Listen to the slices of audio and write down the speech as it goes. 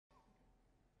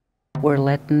We're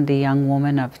letting the young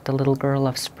woman of the little girl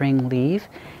of spring leave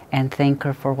and thank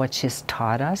her for what she's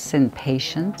taught us in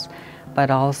patience, but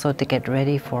also to get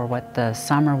ready for what the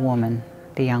summer woman,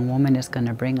 the young woman, is going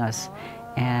to bring us.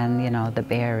 And, you know, the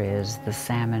berries, the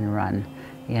salmon run,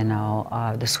 you know,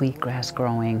 the sweetgrass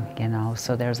growing, you know,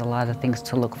 so there's a lot of things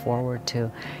to look forward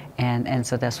to. And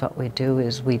so that's what we do,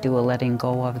 is we do a letting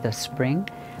go of the spring,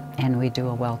 and we do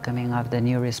a welcoming of the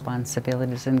new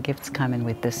responsibilities and gifts coming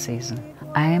with this season.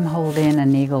 I am holding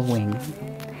an eagle wing.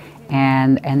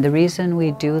 And the reason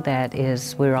we do that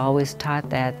is we're always taught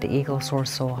that the eagle soars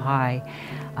so high,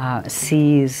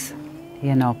 sees,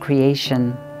 you know,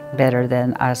 creation better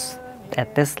than us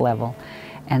at this level.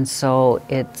 And so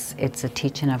it's a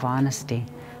teaching of honesty.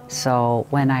 So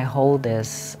when I hold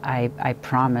this, I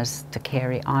promise to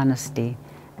carry honesty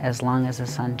as long as the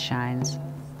sun shines,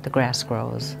 the grass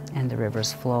grows, and the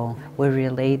rivers flow. We're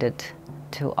related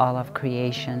to all of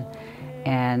creation.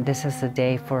 And this is a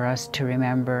day for us to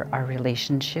remember our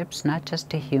relationships, not just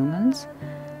to humans,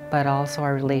 but also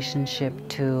our relationship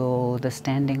to the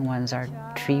standing ones, our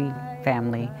tree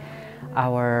family,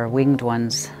 our winged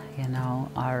ones, you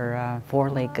know, our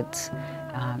four-leggeds.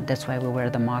 That's why we wear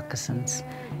the moccasins.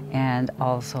 And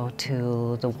also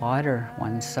to the water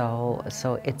ones. So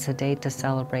it's a day to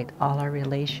celebrate all our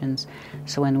relations.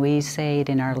 So when we say it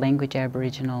in our language,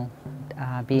 Aboriginal,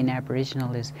 being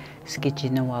Aboriginal is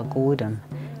Skitchinawagudam.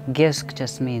 Gisk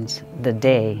just means the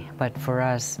day, but for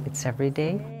us it's every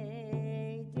day.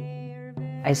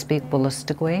 I speak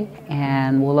Wolastoqey,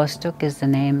 and Wolastoq is the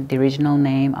name, the original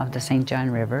name of the St. John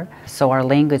River. So our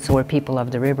language, so we're people of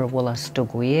the river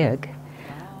Wolastoqeyig,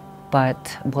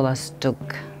 but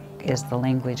Wolastoq is the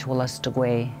language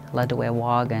Wolastoqey,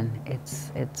 Laduewagan.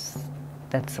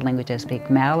 That's the language I speak.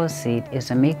 Maliseet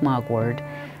is a Mi'kmaq word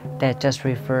that just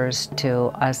refers to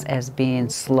us as being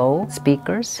slow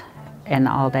speakers, and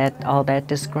all that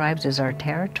describes is our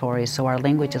territory. So our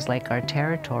language is like our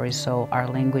territory, so our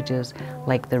language is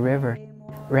like the river.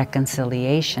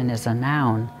 Reconciliation is a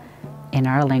noun. In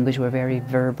our language, we're very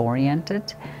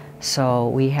verb-oriented, so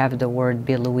we have the word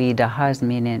bilui dahaz,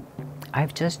 meaning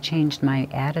I've just changed my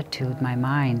attitude, my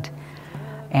mind.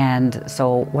 And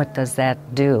so what does that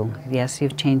do? Yes,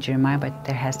 you've changed your mind, but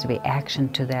there has to be action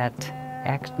to that,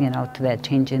 you know, to that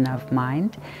changing of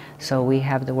mind. So we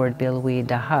have the word bilui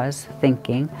dahaz,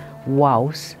 thinking.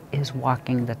 Waus is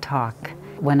walking the talk.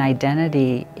 When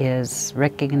identity is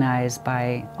recognized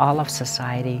by all of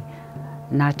society,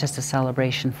 not just a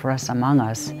celebration for us among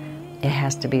us, it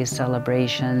has to be a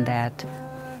celebration that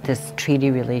this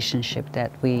treaty relationship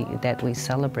that we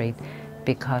celebrate,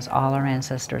 because all our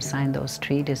ancestors signed those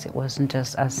treaties. It wasn't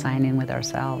just us signing with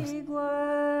ourselves.